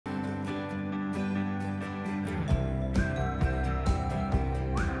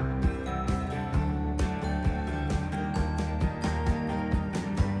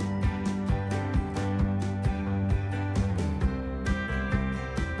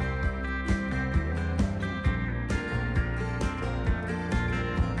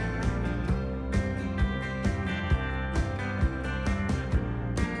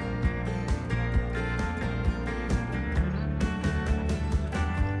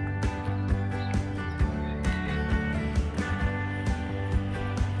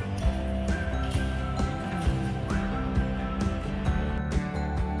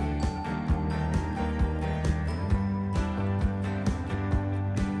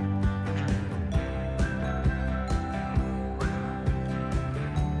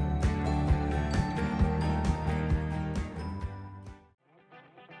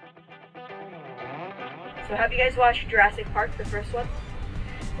So have you guys watched Jurassic Park, the first one?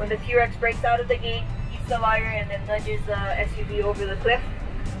 When the T-Rex breaks out of the gate, eats the wire, and then nudges the SUV over the cliff?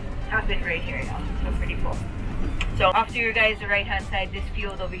 Happened right here, y'all. So pretty cool. So off to your guys, the right-hand side, this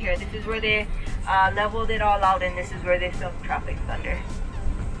field over here. This is where they leveled it all out, and this is where they filmed Tropic Thunder.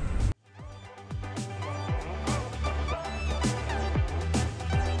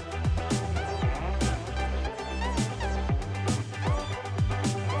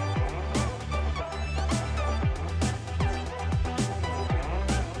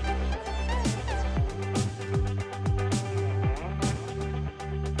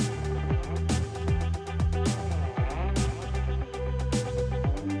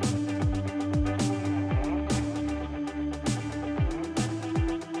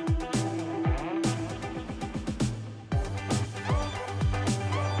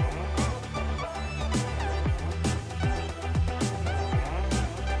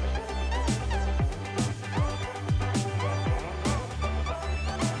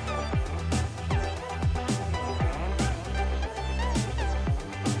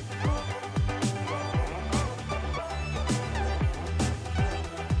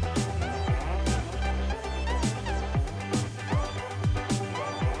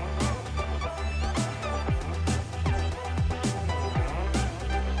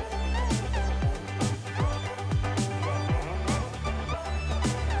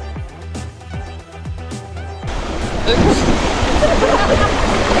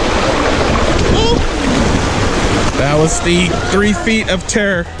 That was the 3 feet of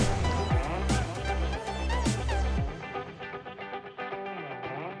terror.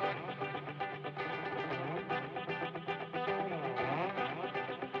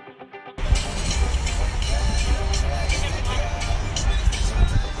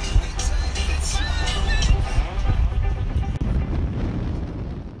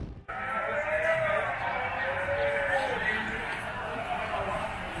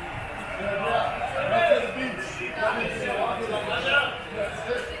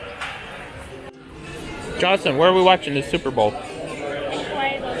 Johnson, where are we watching the Super Bowl?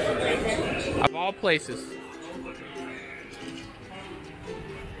 Of all places.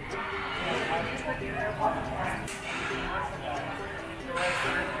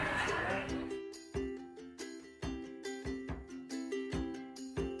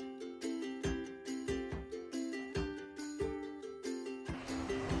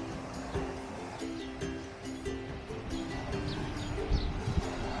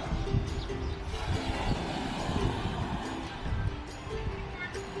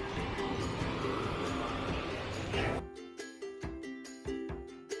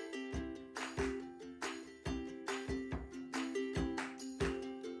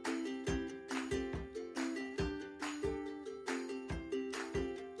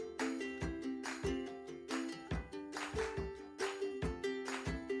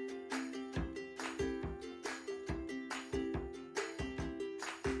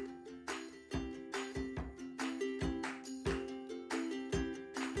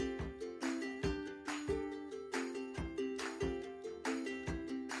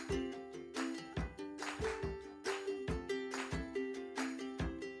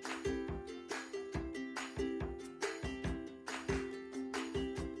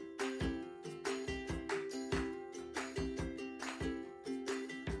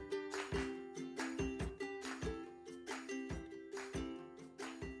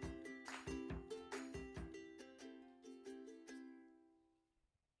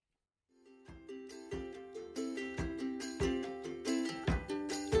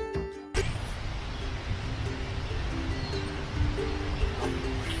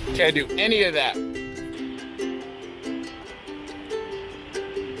 Can't do any of that.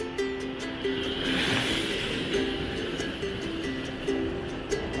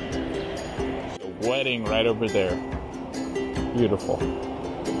 The wedding right over there. Beautiful.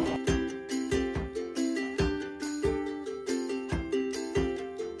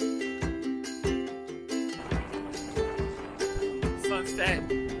 Sunset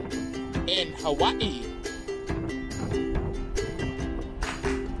in Hawaii.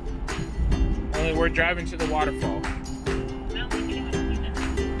 Only we're driving to the waterfall. I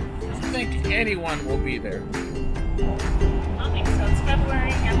don't think anyone will be there. I don't think so. It's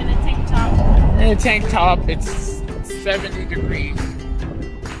February. I'm in a tank top. In a tank top, it's 70 degrees.